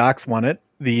year the Sharks won it.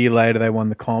 The year later they won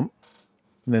the comp.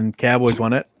 And then Cowboys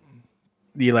won it.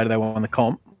 The year later they won the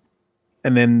comp.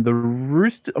 and then the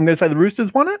Roosters. I'm going to say the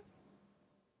Roosters won it.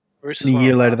 Roosters And a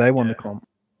year won later, last, they won the comp.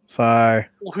 So,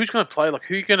 well, who's going to play? Like,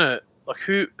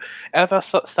 who out of our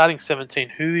starting 17?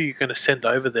 Who are you going to send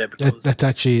over there? Because that's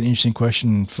actually an interesting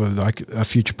question for like a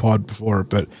future pod before it.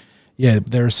 But yeah,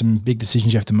 there are some big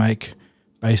decisions you have to make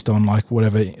based on like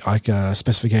whatever like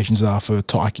specifications are for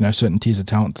like certain tiers of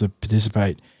talent to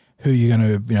participate. Who you're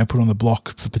going to put on the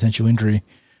block for potential injury.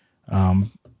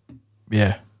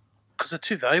 Yeah, because they're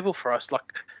too valuable for us. Like,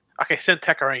 okay, send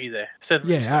Takarangi there.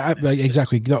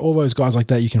 Exactly. All those guys like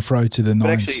that you can throw to the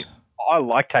nines. actually, I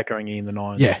like Takarangi in the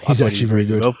nines. Yeah, he's actually very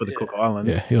good. Well for the Cook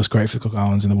Islands. Yeah, he was great for the Cook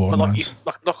Islands in the World Nines.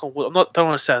 Knock on wood. Don't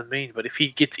want to sound mean, but if he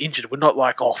gets injured, we're not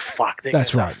like, oh fuck.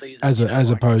 That's right. As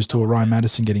opposed to a Ryan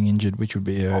Madison getting injured, which would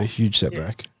be a huge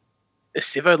setback. Yeah.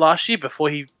 Sivo last year but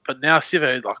now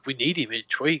Sivo, like, we need him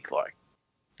each week. Like,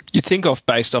 you think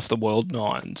based off the World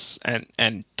Nines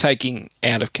and taking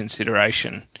out of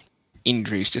consideration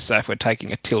injuries, just say if we're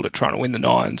taking a tilt at trying to win the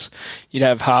Nines, you'd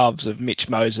have halves of Mitch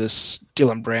Moses,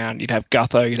 Dylan Brown, you'd have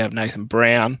Gutho, you'd have Nathan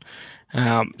Brown.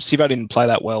 Sivo didn't play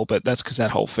that well, but that's because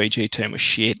that whole Fiji team was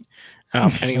shit.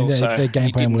 And he also their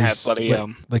game plan was let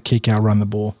Kikau run the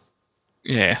ball.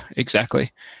 Yeah,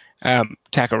 exactly.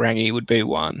 Takarangi would be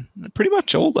one. Pretty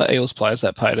much all the Eels players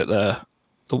that played at the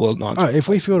World Nines. Oh, if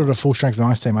we fielded a full strength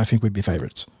Nines team, I think we'd be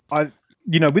favourites. With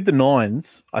the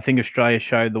Nines, I think Australia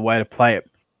showed the way to play it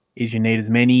is you need as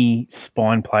many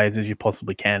spine players as you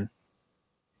possibly can.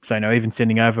 So, even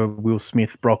sending over Will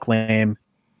Smith, Brock Lamb,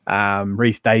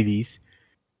 Reece Davies,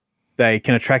 they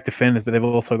can attract defenders, but they've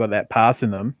also got that pass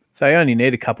in them. So you only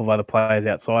need a couple of other players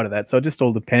outside of that. So it just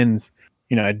all depends.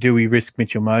 Do we risk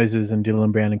Mitchell Moses and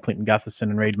Dylan Brown and Clinton Gutherson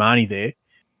and Reed Marnie there?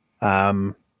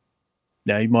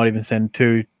 You might even send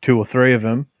two or three of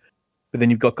them. But then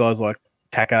you've got guys like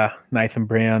Taka, Nathan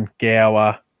Brown,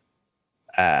 Gower,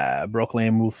 Brock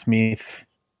Lamb, Will Smith,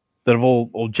 that have all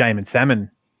Jamin Salmon.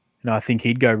 I think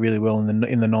he'd go really well in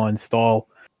the Nines style.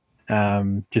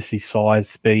 Just his size,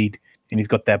 speed, and he's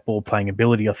got that ball playing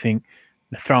ability. I think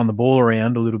throwing the ball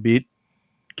around a little bit,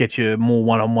 get you more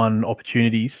one-on-one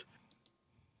opportunities.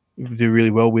 You do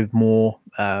really well with more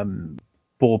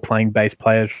ball playing base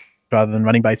players rather than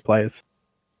running base players.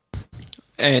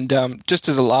 And just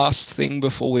as a last thing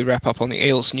before we wrap up on the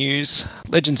Eels news,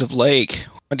 Legends of League.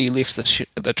 Wendy lifts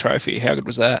the trophy. How good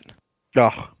was that?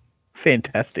 Oh,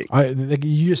 fantastic.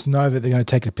 You just know that they're going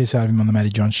to take the piss out of him on the Matty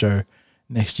John show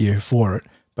next year for it.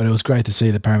 But it was great to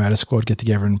see the Parramatta squad get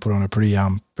together and put on a pretty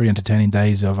entertaining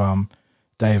day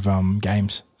of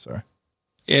games. So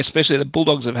yeah, especially the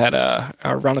Bulldogs have had a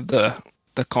run of the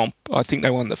comp. I think they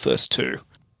won the first two.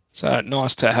 So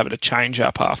nice to have it a change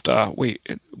up after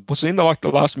was it in the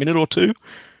last minute or two.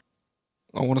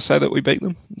 I want to say that we beat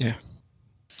them. Yeah.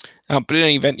 But in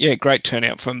any event, yeah, great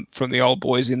turnout from the old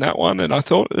boys in that one, and I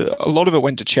thought a lot of it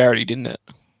went to charity, didn't it?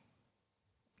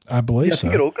 I believe so.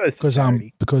 I think it all goes to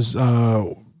charity. Because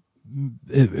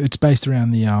it's based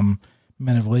around the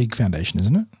Men of League Foundation,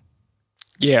 isn't it?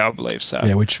 Yeah, I believe so.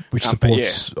 Yeah, which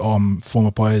supports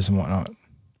former players and whatnot.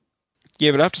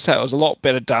 Yeah, but I have to say it was a lot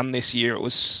better done this year. It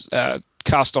was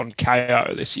cast on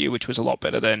KO this year, which was a lot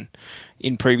better than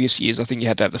in previous years. I think you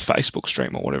had to have the Facebook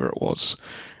stream or whatever it was.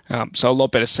 So a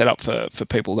lot better setup for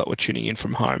people that were tuning in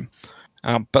from home.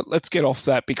 But let's get off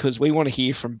that because we want to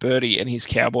hear from Bertie and his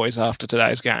Cowboys after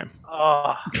today's game.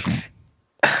 I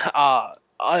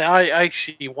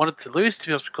actually wanted to lose, to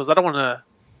be honest, because I don't want to.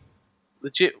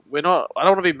 Legit, I don't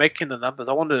want to be making the numbers.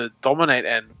 I want to dominate,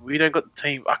 and we don't got the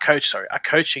team. Our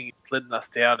coaching is letting us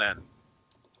down, and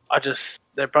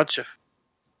they're a bunch of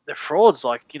frauds.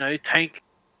 Like, Tank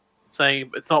saying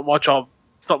it's not my job.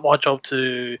 It's not my job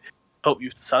to help you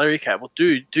with the salary cap. Well,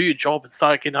 do your job and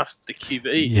start getting after the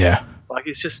QB. Yeah, like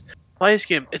it's just players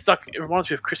game. It's like it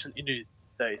reminds me of Chris and Inu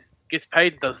days. Gets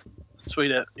paid, and does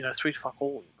sweet fuck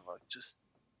all.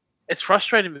 It's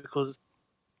frustrating because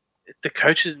the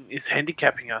coach is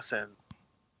handicapping us, and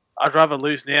I'd rather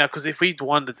lose now because if we'd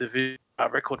won the division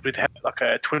record, we'd have like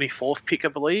a 24th pick, I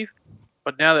believe.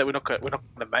 But now that we're not going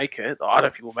to make it, I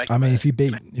don't think we'll make it. I mean,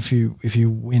 if you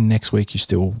win next week, you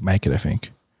still make it, I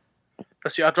think.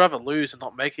 But see, I'd rather lose and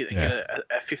not make it and get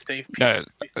a 15th pick. No,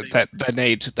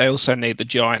 they also need the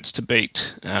Giants to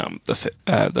beat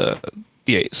the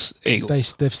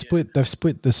Eagles. They've split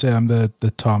this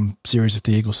the time series with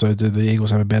the Eagles. So do the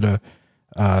Eagles have a better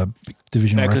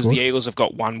divisional record? Because the Eagles have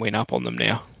got one win up on them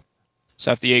now.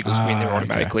 So if the Eagles win, they're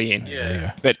automatically in.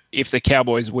 Yeah. But if the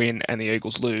Cowboys win and the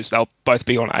Eagles lose, they'll both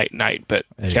be on 8-8. But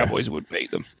Cowboys would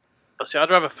beat them. See, I'd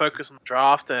rather focus on the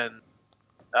draft and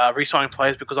re-signing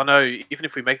players because I know even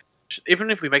if we make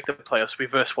the playoffs, we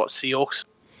verse Seahawks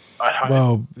at home.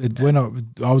 Well, we're not.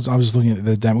 I was looking at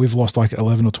the damn. We've lost like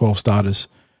 11 or 12 starters.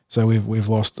 So we've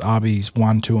lost RBs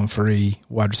 1, 2, and 3,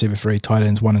 wide receiver 3, tight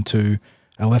ends 1 and 2,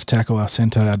 our left tackle, our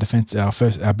centre, our defense, our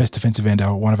best defensive end,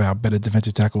 one of our better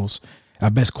defensive tackles,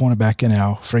 our best cornerback, and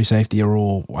our free safety are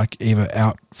all like either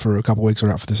out for a couple of weeks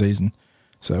or out for the season.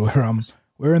 So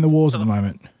we're in the wars at the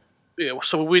moment. Yeah,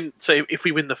 so we win. So if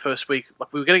we win the first week,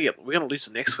 like we're gonna lose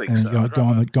the next week. And so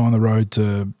go on the road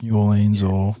to New Orleans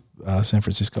or San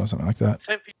Francisco or something like that.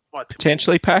 Same thing.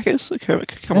 Potentially Packers. Come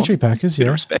on. Packers,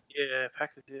 yeah. Yeah,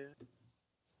 Packers. Yeah.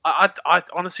 I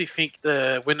honestly think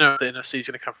the winner of the NFC is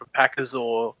going to come from Packers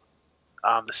or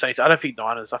the Saints. I don't think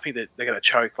Niners. I think that they're going to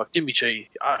choke. Like Jimmy G.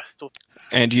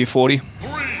 And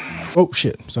U40. Oh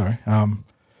shit! Sorry.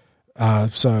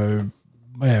 So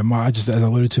yeah, I just as I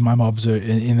alluded to, my mobs are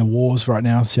in the wars right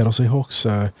now. The Seattle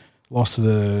Seahawks lost to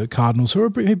the Cardinals, who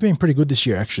have been pretty good this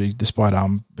year actually, despite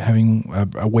having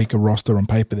a weaker roster on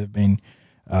paper. They've been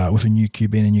with a new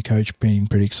QB and a new coach, being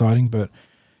pretty exciting. But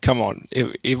come on,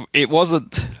 it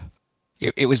wasn't.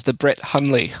 It was the Brett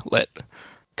Hundley let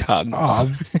Cardinals. Oh,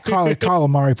 Kyler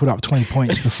Murray put up 20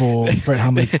 points before Brett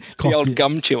Hundley clocked the old in.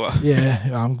 Gum chewer.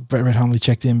 Yeah, Brett Hundley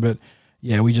checked in, but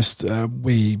yeah, we just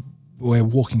we're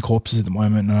walking corpses at the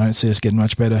moment, and I don't see us getting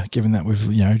much better. Given that we've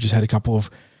just had a couple of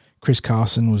Chris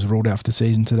Carson was ruled out for the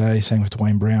season today. Same with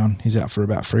Dwayne Brown, he's out for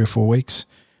about 3 or 4 weeks,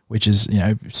 which is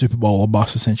Super Bowl or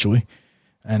bust essentially.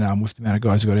 And with the amount of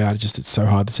guys who got out, it's so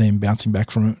hard to see him bouncing back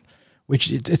from it.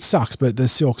 Which it sucks, but the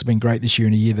Seahawks have been great this year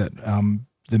in a year that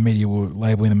the media were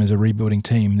labeling them as a rebuilding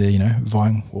team. They're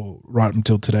vying, or right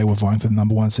until today, we're vying for the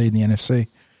number 1 seed in the NFC.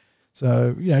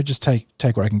 So just take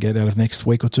what I can get out of next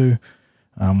week or two.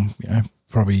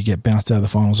 Probably get bounced out of the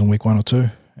finals in week 1 or 2,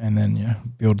 and then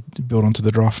build onto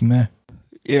the draft from there.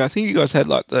 Yeah, I think you guys had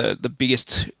like the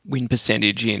biggest win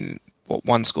percentage in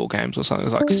one score games or something.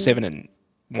 It was like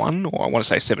 7-1, or I want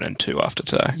to say 7-2 after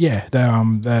today. Yeah,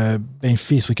 they've been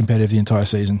fiercely competitive the entire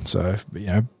season. So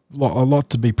a lot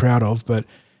to be proud of, but it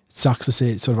sucks to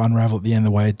see it sort of unravel at the end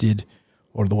the way it did,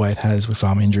 or the way it has with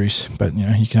injuries. But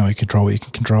you can only control what you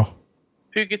can control.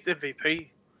 Who gets MVP?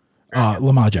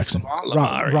 Lamar Jackson.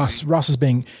 Lamar. Russ is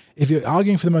being, if you're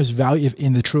arguing for the most value,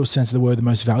 in the truest sense of the word, the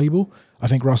most valuable, I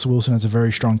think Russell Wilson has a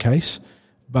very strong case.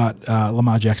 But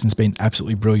Lamar Jackson's been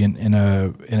absolutely brilliant in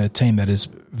a team that is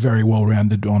very well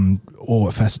rounded on all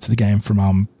facets of the game,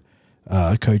 from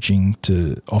coaching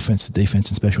to offense to defense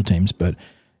and special teams. But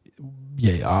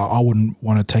yeah, I wouldn't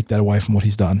want to take that away from what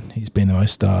he's done. He's been the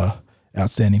most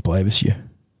outstanding player this year.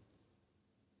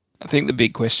 I think the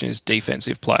big question is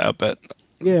defensive player, but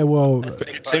yeah, well,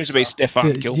 it seems to be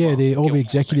Stephon Gilmore. Yeah, all the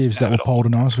executives that were polled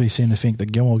anonymously seem to think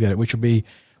that Gilmore will get it, which will be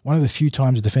one of the few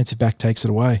times a defensive back takes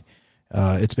it away.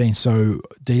 It's been so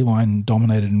D-line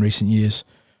dominated in recent years.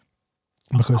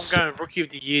 Because I'm going Rookie of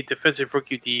the Year, Defensive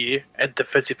Rookie of the Year, and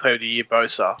Defensive Player of the Year,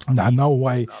 Bosa. No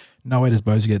way does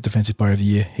Bosa get Defensive Player of the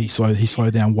Year. He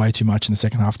slowed down way too much in the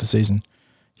second half of the season.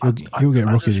 He'll get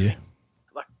Rookie of the Year.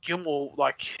 Like Gilmore,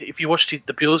 if you watched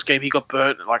the Bills game, he got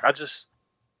burnt.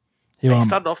 He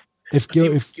started off. If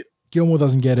Gilmore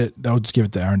doesn't get it, they'll just give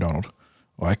it to Aaron Donald.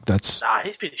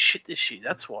 He's been shit this year.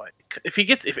 That's why.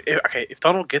 If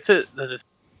Donald gets it, then there's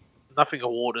nothing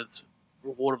awarded. It's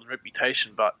rewarded with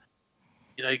reputation, but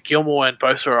Gilmore and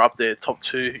Bosa are up there, top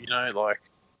 2.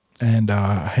 And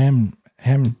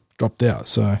Ham dropped out,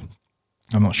 so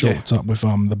I'm not sure what's up with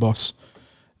the boss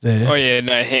there. Oh yeah,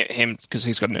 no, him because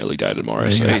he's got an early day tomorrow,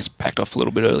 so he's packed off a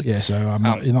little bit early. Yeah, so I'm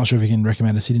not sure if he can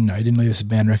recommend us. He didn't leave us a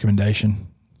band recommendation.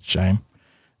 Shame.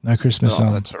 No Christmas.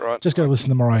 That's all right. Just go listen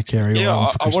to Mariah Carey.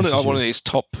 Yeah, I wanted these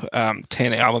top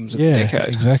 10 albums of the decade.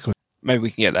 Exactly. Maybe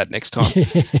we can get that next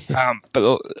time.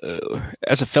 But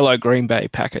as a fellow Green Bay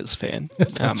Packers fan,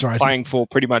 that's right. Playing for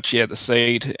pretty much the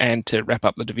seed and to wrap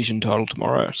up the division title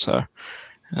tomorrow. So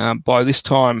by this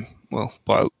time, by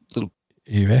a little.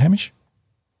 Are you there, Hamish?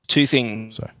 2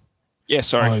 things. Sorry. Yeah,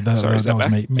 sorry. Oh, that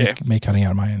was me cutting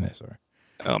out of my end there. Sorry.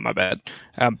 Oh, my bad.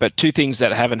 But 2 things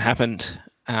that haven't happened.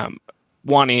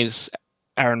 One is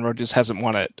Aaron Rodgers hasn't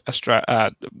won at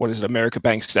America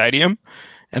Bank Stadium.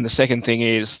 And the second thing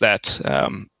is that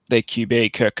their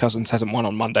QB, Kirk Cousins, hasn't won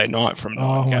on Monday night from 9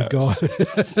 Oh, my God.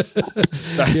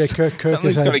 So Kirk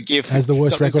has the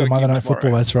worst record of Monday Night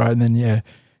Football. That's right. And then,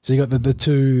 so you got the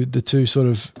two sort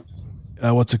of,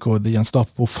 what's it called? The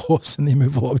unstoppable force and the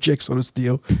immovable object sort of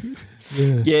deal.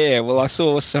 Yeah, well, I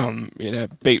saw some,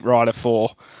 beat writer for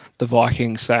the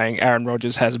Vikings saying Aaron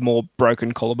Rodgers has more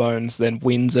broken collarbones than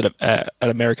wins at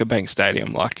America Bank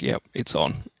Stadium. It's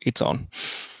on. It's on.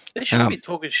 They shouldn't be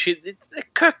talking shit.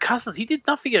 Kirk Cousins, he did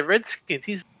nothing at Redskins.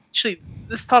 He's actually,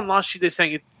 this time last year, they're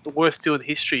saying it's the worst deal in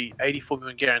history, $84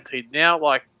 million guaranteed. Now,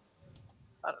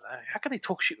 I don't know. How can he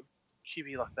talk shit with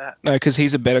QB like that? No, because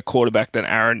he's a better quarterback than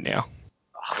Aaron now.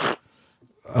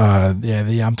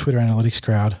 The Twitter analytics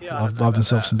crowd love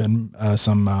themselves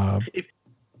some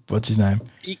what's his name?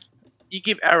 You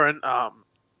give Aaron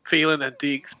Phelan and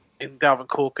Diggs and Dalvin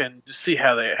Cook and just see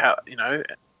how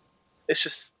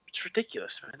it's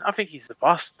ridiculous, man. I think he's the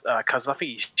bust, because I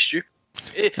think he's stupid.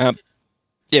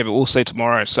 Yeah, but we'll see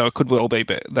tomorrow. So it could well be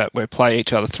that we play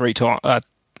each other twice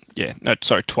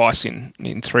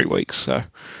in 3 weeks. So,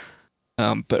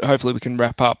 but hopefully we can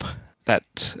wrap up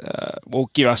that. We'll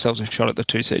give ourselves a shot at the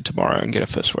 2 seed tomorrow and get a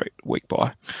first week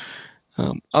bye.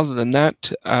 Other than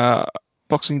that,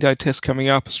 Boxing Day test coming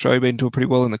up. Australia been doing pretty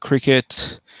well in the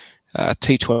cricket.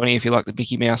 T20, if you like the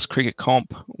Mickey Mouse cricket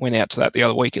comp, went out to that the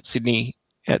other week at Sydney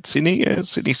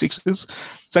Sixers.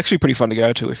 It's actually pretty fun to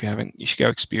go to. If you haven't, you should go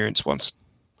experience once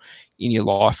in your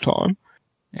lifetime.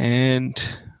 And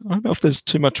I don't know if there's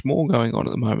too much more going on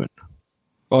at the moment.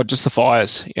 Oh, just the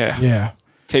fires. Yeah.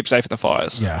 Keep safe in the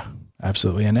fires. Yeah,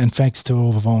 absolutely. And thanks to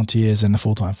all the volunteers and the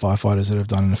full-time firefighters that have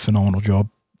done a phenomenal job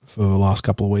for the last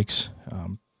couple of weeks.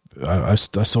 I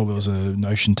saw there was a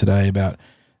notion today about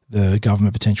the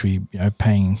government potentially,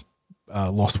 paying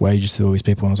lost wages to all these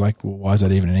people. And I was like, well, why is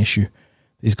that even an issue?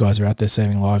 These guys are out there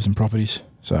saving lives and properties.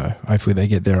 So hopefully they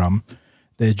get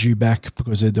their due back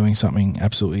because they're doing something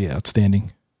absolutely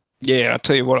outstanding. Yeah, I'll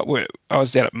tell you what, I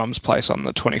was down at Mum's place on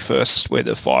the 21st where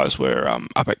the fires were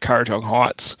up at Currajong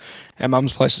Heights. Our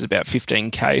Mum's place is about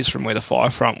 15 Ks from where the fire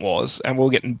front was, and we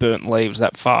were getting burnt leaves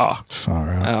that far.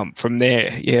 Far out. From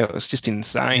there, yeah, it was just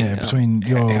insane. Yeah, between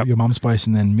your Mum's place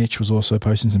and then Mitch was also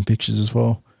posting some pictures as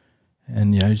well.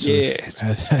 And,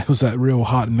 it was that real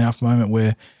heart and mouth moment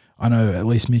where I know at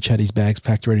least Mitch had his bags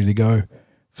packed ready to go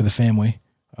for the family.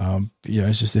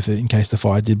 It's just in case the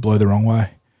fire did blow the wrong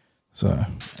way. So,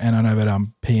 and I know that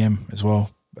PM as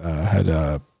well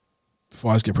had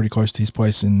fires get pretty close to his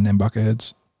place in Mbucka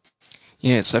Heads.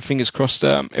 Yeah, so fingers crossed.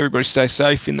 Everybody stay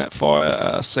safe in that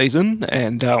fire season,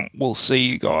 and we'll see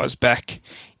you guys back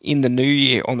in the new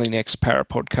year on the next Para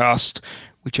podcast,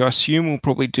 which I assume we'll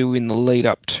probably do in the lead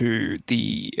up to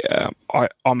the.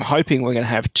 I'm hoping we're going to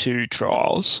have 2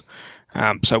 trials.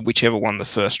 So whichever one the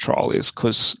first trial is,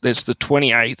 because there's the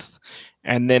 28th.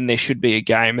 And then there should be a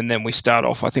game, and then we start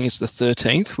off, I think it's the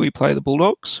 13th, we play the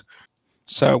Bulldogs.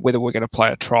 So whether we're going to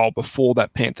play a trial before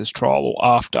that Panthers trial or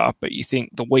after, but you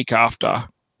think the week after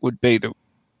would be the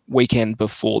weekend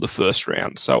before the first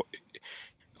round. So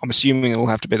I'm assuming it'll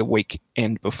have to be the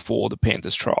weekend before the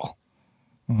Panthers trial.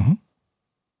 Mm-hmm.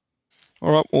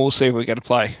 All right, well, we'll see if we're going to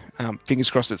play. Fingers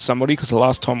crossed it's somebody, because the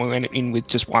last time we went in with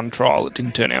just one trial, it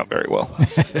didn't turn out very well.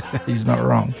 He's not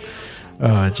wrong.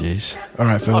 Oh, jeez. All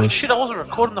right, fellas. Oh, shit, I wasn't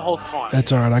recording the whole time.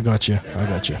 That's all right. I got you.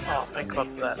 Oh, thank God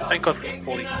for that. Thank God for the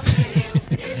 40.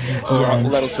 All right, well,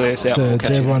 that'll see us out.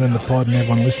 To everyone in the pod and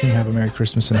everyone listening, have a Merry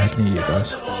Christmas and a Happy New Year,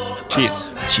 guys.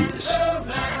 Cheers. Cheers.